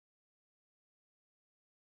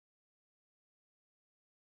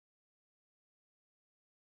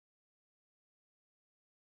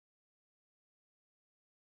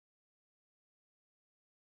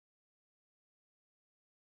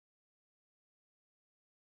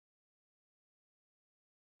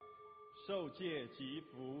受戒及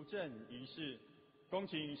扶正仪式，恭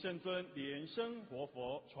请圣尊莲生活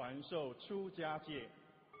佛传授出家戒。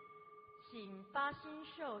请发心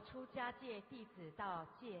受出家戒弟子到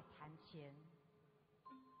戒坛前。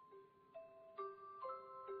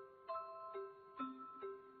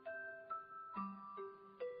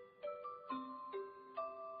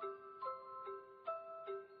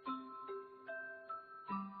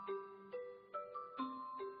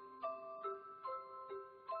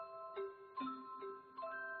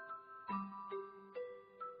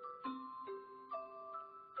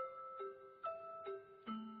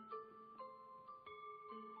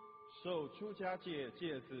受出家戒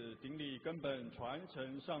戒子顶礼根本传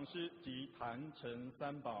承上师及坛城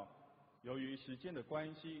三宝。由于时间的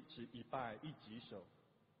关系，只一拜一举手。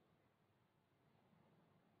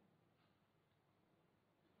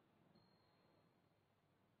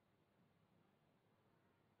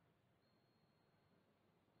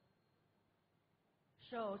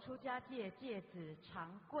受出家戒戒子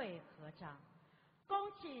长跪合掌。恭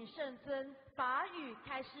请圣尊法语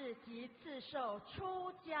开示及赐授出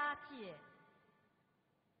家戒。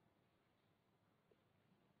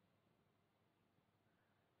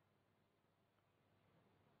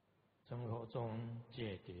生活中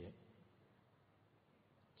戒牒，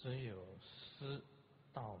只有师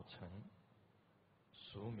道成，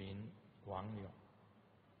俗名王勇，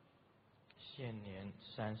现年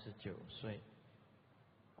39岁，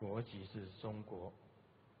国籍是中国。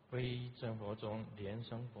皈真佛中莲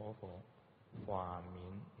生活佛，法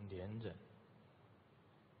名莲忍。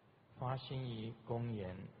发心于公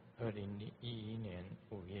元2011年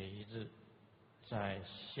5月1日，在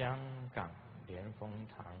香港莲峰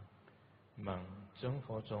堂蒙真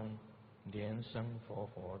佛中莲生活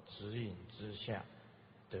佛指引之下，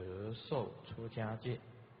得受出家戒。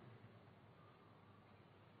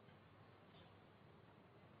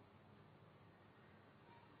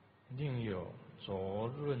另有卓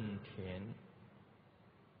润田，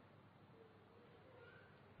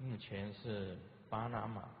目前是巴拿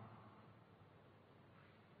马，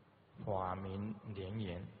法名莲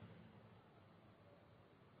言。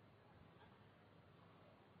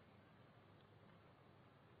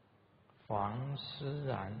黄思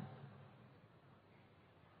然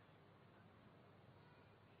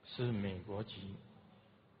是美国籍，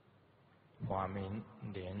法名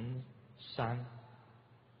莲山。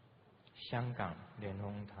香港莲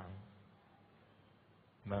峰堂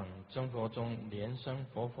蒙真佛中莲生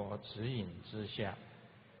活佛指引之下，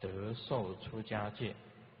得受出家戒。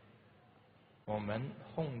我们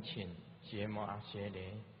奉请揭摩阿阇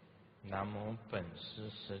黎，南无本师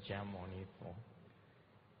释迦牟尼佛，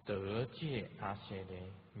得戒阿阇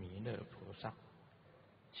黎弥勒菩萨，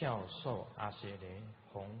教授阿阇黎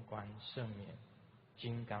宏观圣免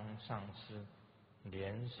金刚上师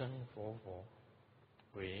莲生活佛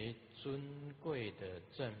为尊贵的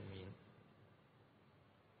证明。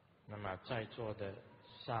那么在座的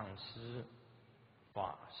上师、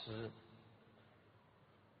法师、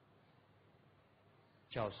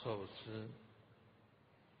教授师、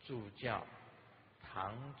助教、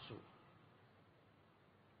堂主、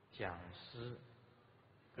讲师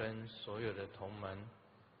跟所有的同门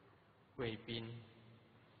贵宾，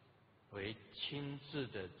为亲自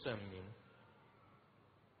的证明。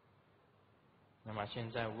那么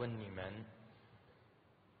现在问你们，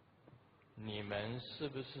你们是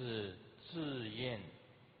不是自愿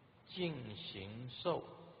尽行受，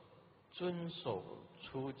遵守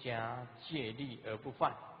出家戒律而不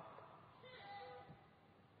犯？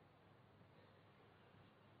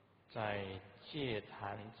在戒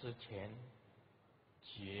坛之前，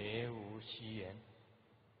绝无虚言，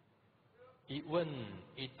一问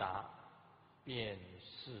一答，便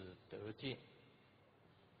是得戒。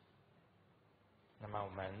那么我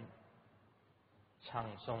们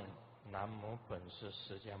唱诵南无本师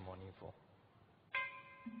释迦牟尼佛。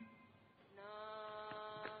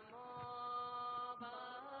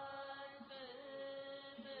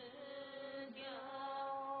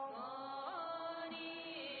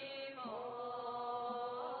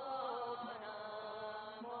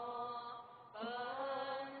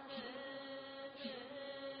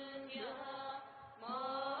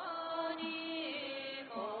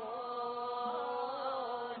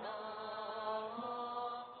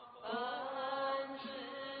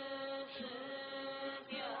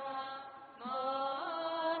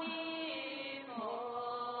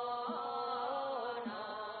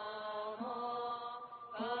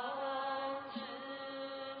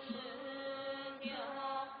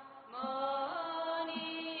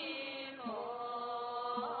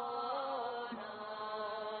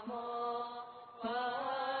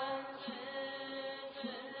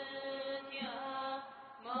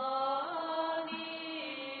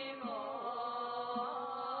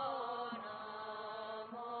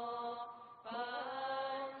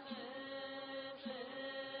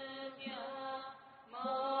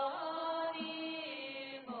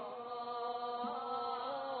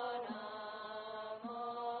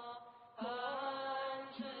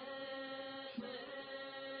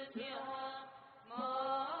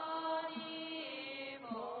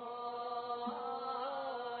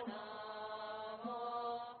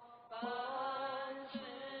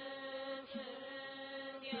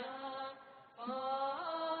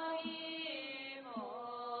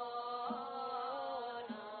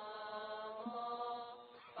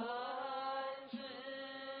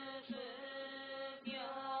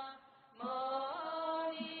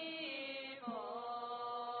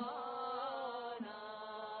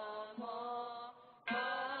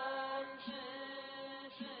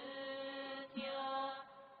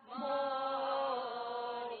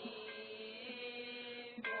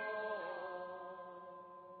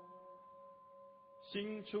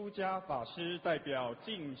新出家法师代表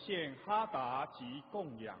敬献哈达及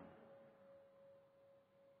供养。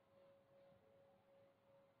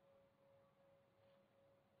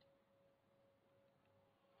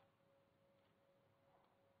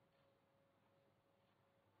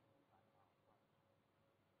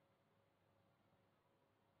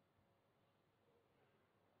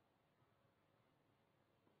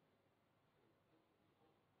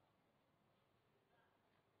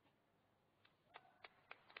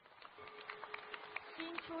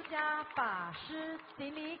新出家法师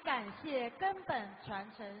顶礼感谢根本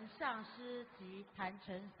传承上师及坛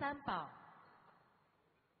城三宝。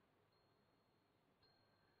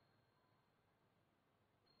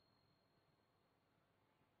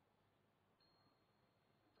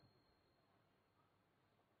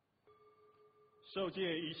受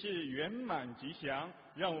戒仪式圆满吉祥，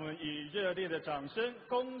让我们以热烈的掌声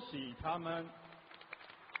恭喜他们。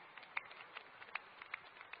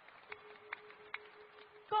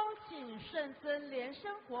恭请圣尊莲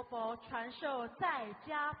生活佛传授在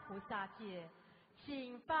家菩萨戒，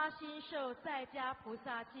请发心受在家菩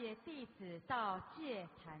萨戒弟子到戒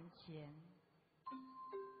坛前。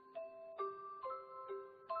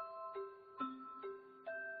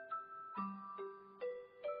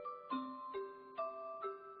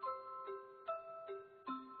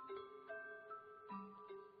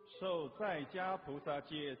受在家菩萨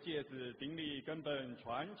戒戒子顶礼根本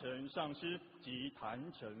传承上师及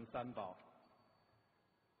坛城三宝。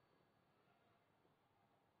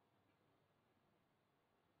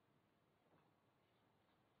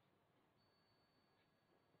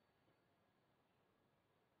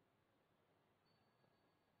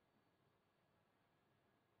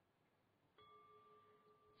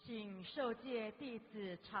请受戒弟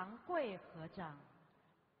子长跪合掌。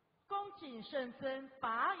恭请圣尊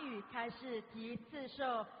法语开示及赐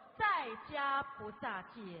授在家菩萨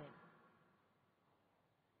戒。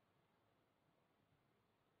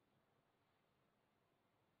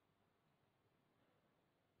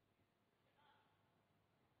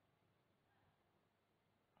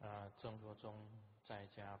正座中在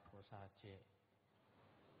家菩萨戒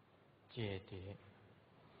戒牒，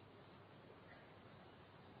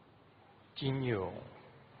今有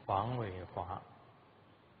黄伟华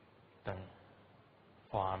等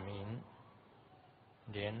法名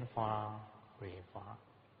莲花伟华，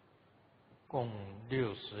共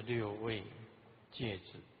66位戒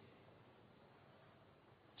子，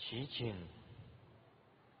祈请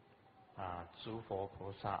诸佛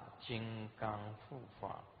菩萨金刚护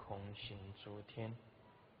法空行诸天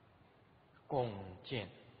共建，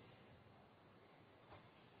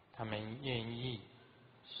他们愿意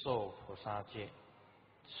受菩萨戒、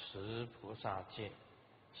持菩萨戒、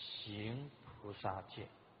行菩萨戒。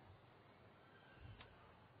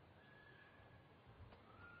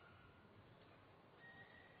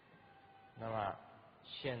那么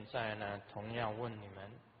现在呢，同样问你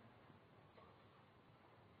们，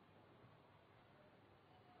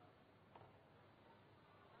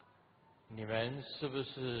你们是不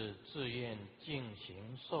是自愿进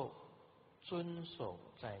行遵守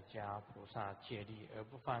在家菩萨戒律而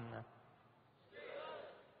不犯呢？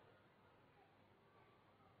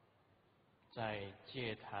在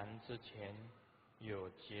戒坛之前，有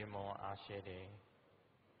羯摩阿阇黎、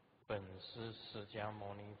本师释迦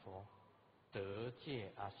牟尼佛、得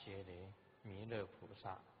戒阿阇黎、弥勒菩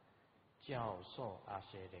萨、教授阿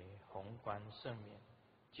阇黎、宏观圣冕、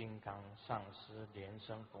金刚上师莲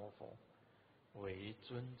生活佛为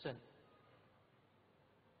尊证。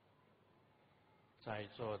在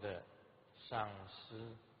座的上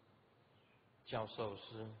师、教授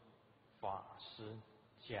师、法师、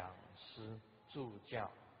讲师、助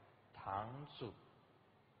教、堂主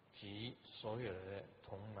及所有的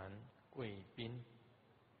同门贵宾，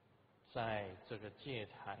在这个戒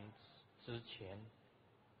坛之前，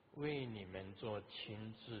为你们做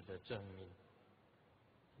亲自的证明，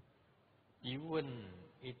一问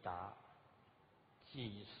一答，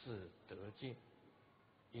即是得戒。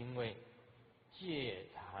因为戒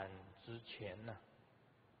坛之前呢，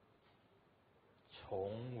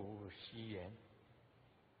从无希缘。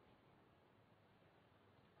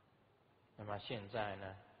那么现在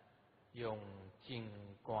呢，用净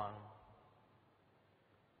光，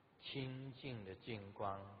清净的净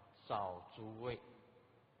光照诸位，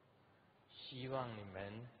希望你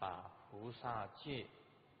们把菩萨戒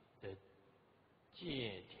的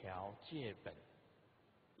戒条戒本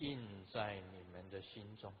印在你们的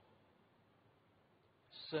心中，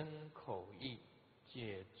身口意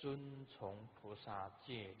皆遵从菩萨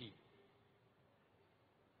戒律，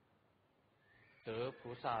得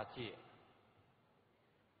菩萨戒，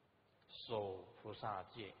守菩萨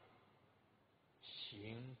戒，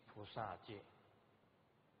行菩萨戒，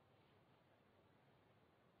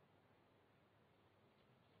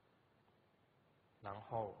然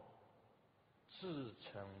后自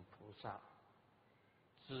成菩萨，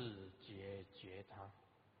自觉觉他，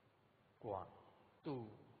广度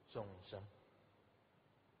众生，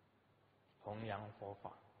弘扬佛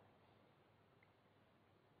法。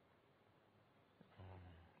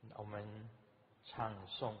我们唱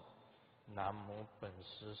诵南无本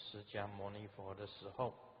师释迦牟尼佛的时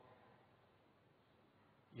候，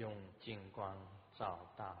用净光照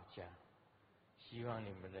大家，希望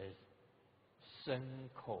你们的身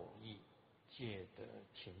口意皆得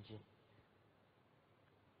清净。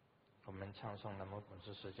我们唱诵南无本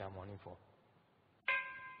师释迦牟尼佛。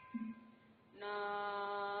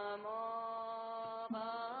南无本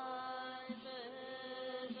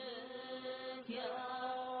师释迦。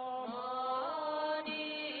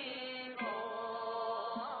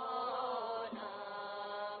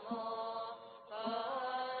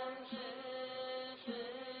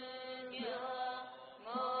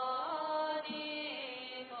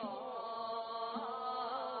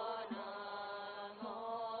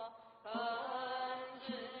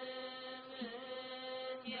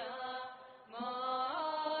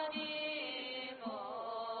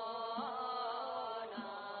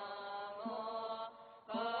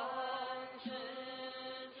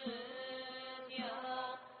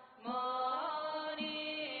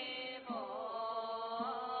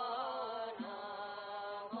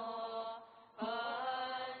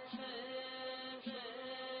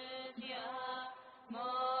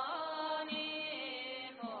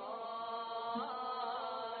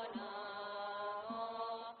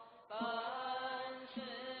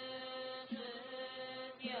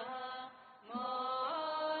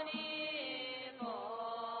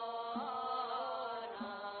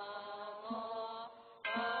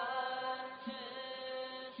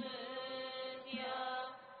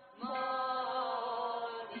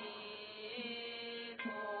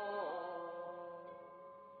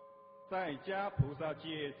在家菩萨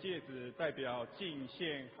戒戒子代表敬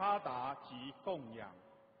献哈达及供养。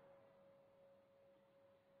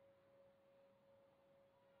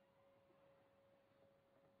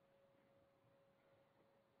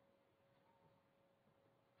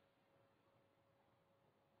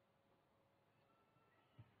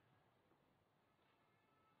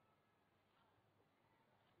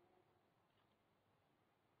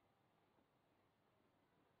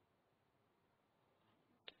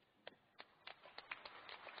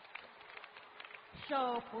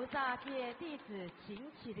受菩萨戒弟子请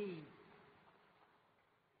起立，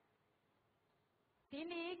顶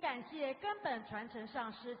礼感谢根本传承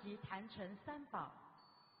上师及坛城三宝。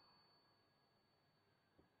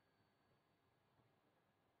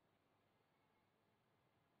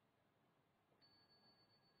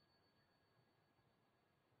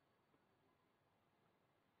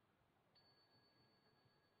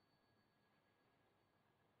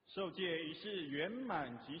受戒仪式圆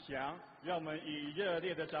满吉祥，让我们以热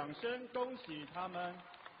烈的掌声恭喜他们。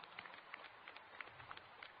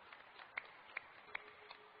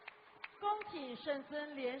恭请圣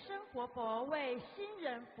尊莲生活佛为新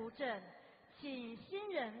人扶正，请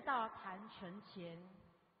新人到坛城前。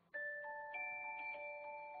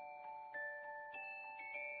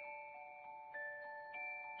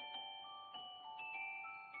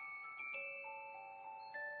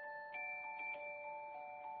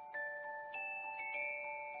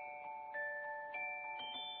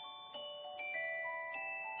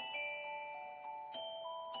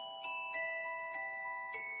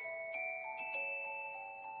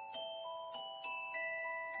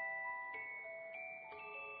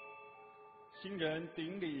新人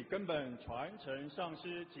顶礼根本传承上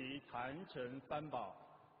师及坛城三宝。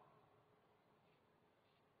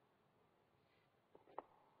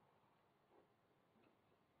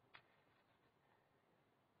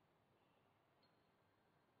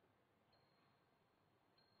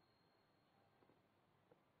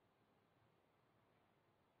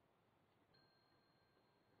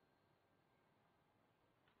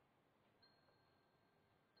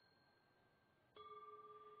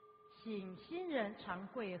请新人长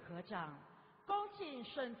跪合掌，恭请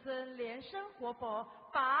圣尊莲生活佛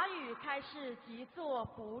法语开示及作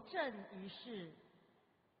扶正仪式。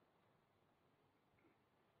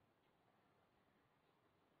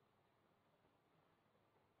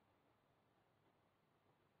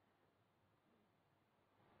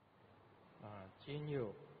今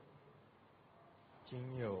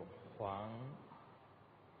有黄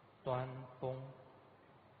端峰、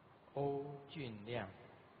欧俊亮、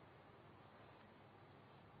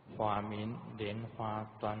法名莲花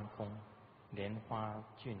端公、莲花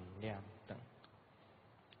俊亮等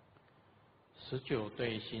19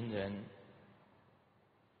对新人，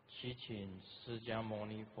祈请释迦牟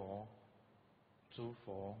尼佛、诸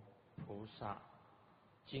佛菩萨、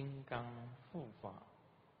金刚护法、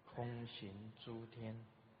空行诸天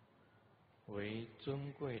为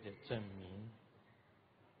尊贵的证明。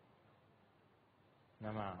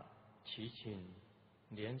那么祈请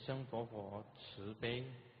莲生佛佛慈悲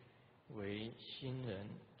为新人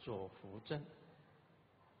做扶正。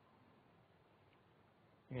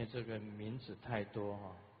因为这个名字太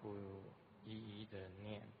多不一一的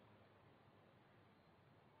念。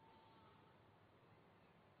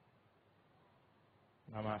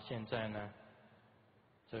那么现在呢，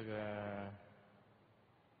这个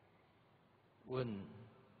问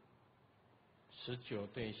19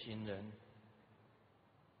对新人，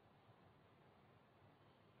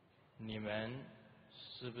你们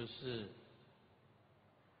是不是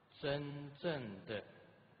真正的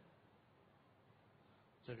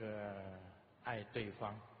这个爱对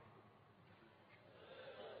方？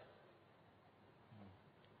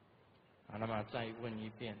好，那么再问一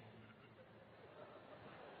遍，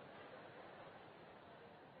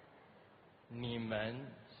你们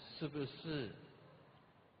是不是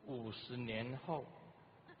50年后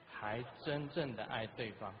还真正的爱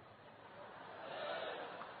对方？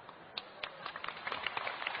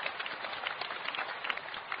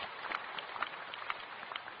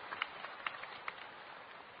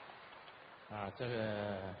这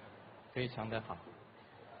个非常的好。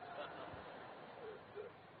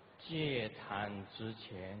戒坛之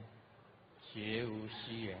前，绝无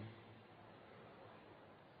希缘。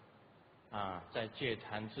在戒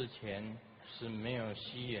坛之前是没有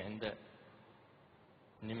希缘的。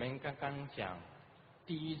你们刚刚讲，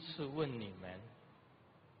第一次问你们，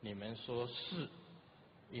你们说是，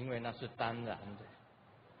因为那是当然的，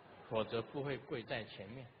否则不会跪在前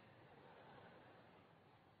面。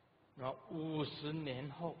那50年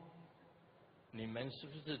后，你们是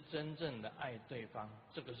不是真正的爱对方？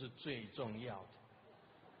这个是最重要的。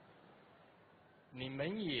你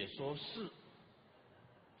们也说是，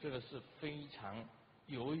这个是非常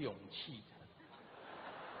有勇气的。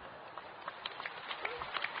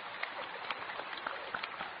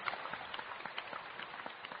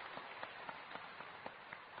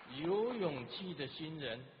有勇气的新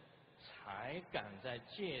人，才敢在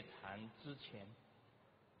戒坛之前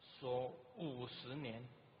说50年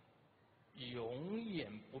永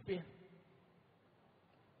远不变。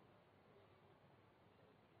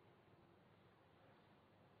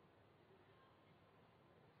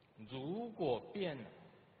如果变了，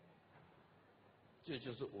这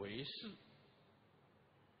就是违誓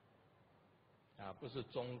不是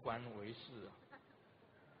中观违誓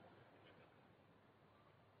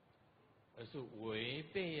而是违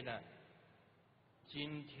背了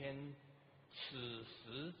今天此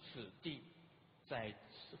时此地在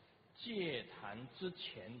戒坛之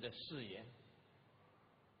前的誓言。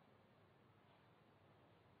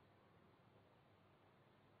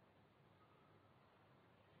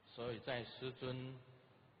所以在师尊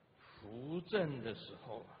扶正的时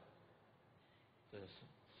候这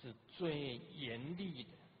是最严厉的、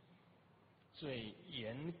最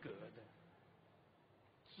严格的、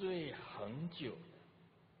最恒久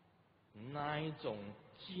的那一种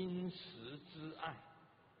金石之爱，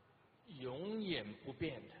永远不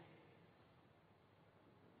变的。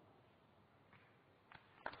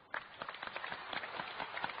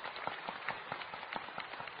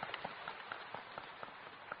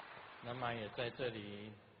那么也在这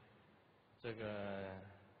里，这个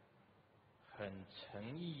很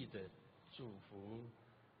诚意的祝福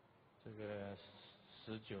这个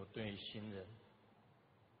19对新人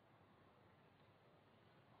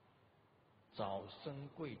早生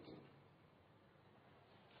贵子，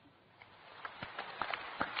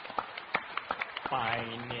百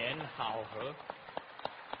年好合。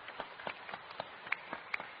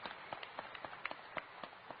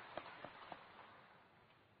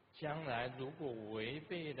将来如果违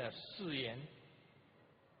背了誓言，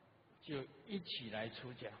就一起来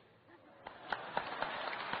出家。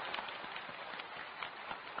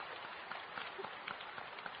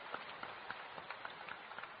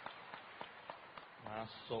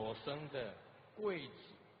所生的贵子、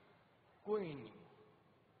贵女，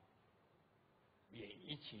也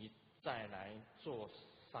一起再来做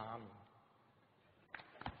沙弥，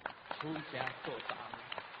出家做沙弥。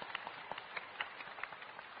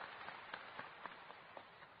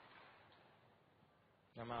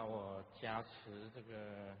那么我加持这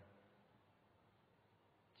个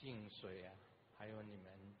净水还有你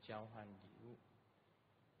们交换礼物。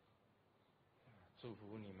祝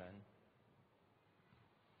福你们。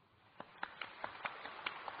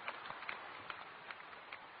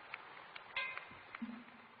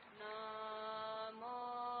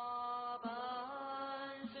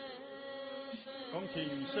恭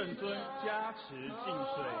请圣尊加持净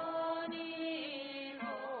水。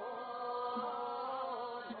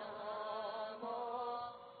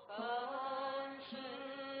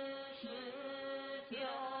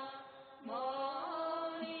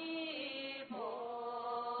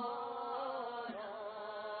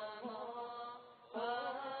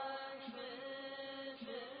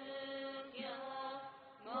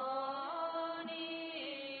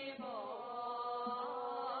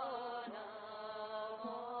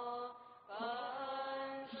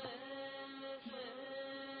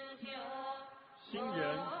新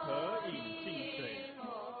人可饮净水。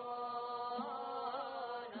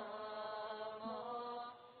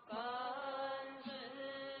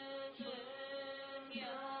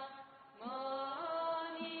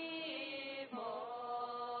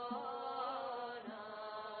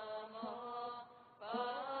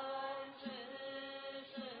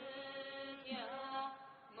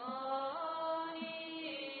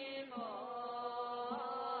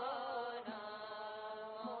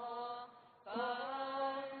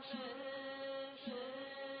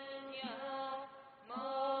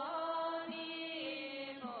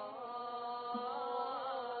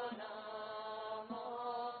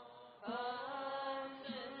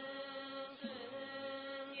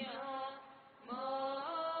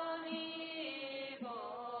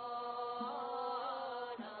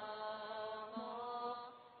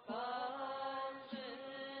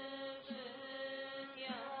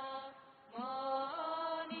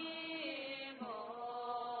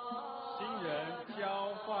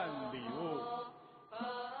交换礼物。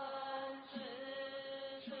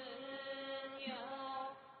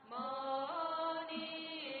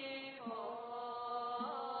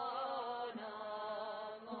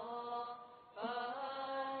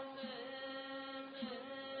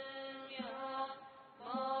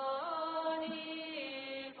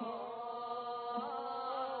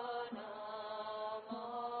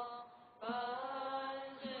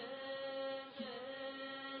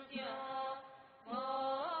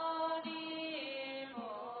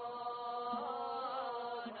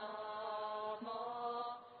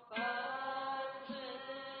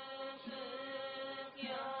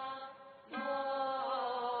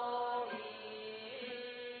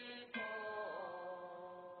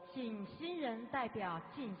请新人代表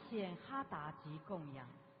进献哈达吉供养。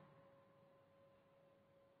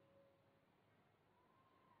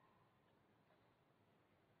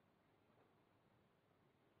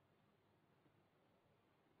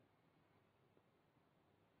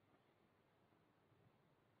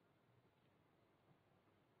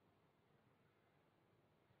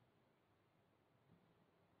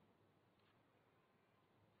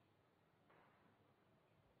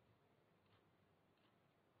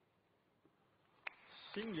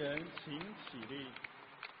新人请起立。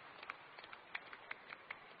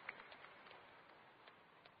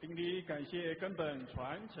顶礼感谢根本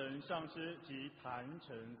传承上师及坛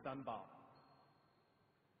城三宝。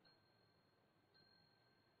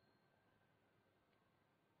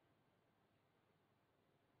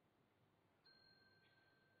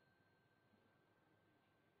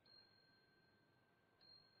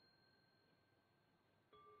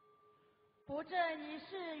不正仪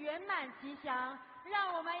式圆满吉祥，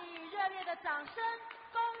让我们以热烈的掌声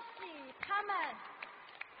恭喜他们。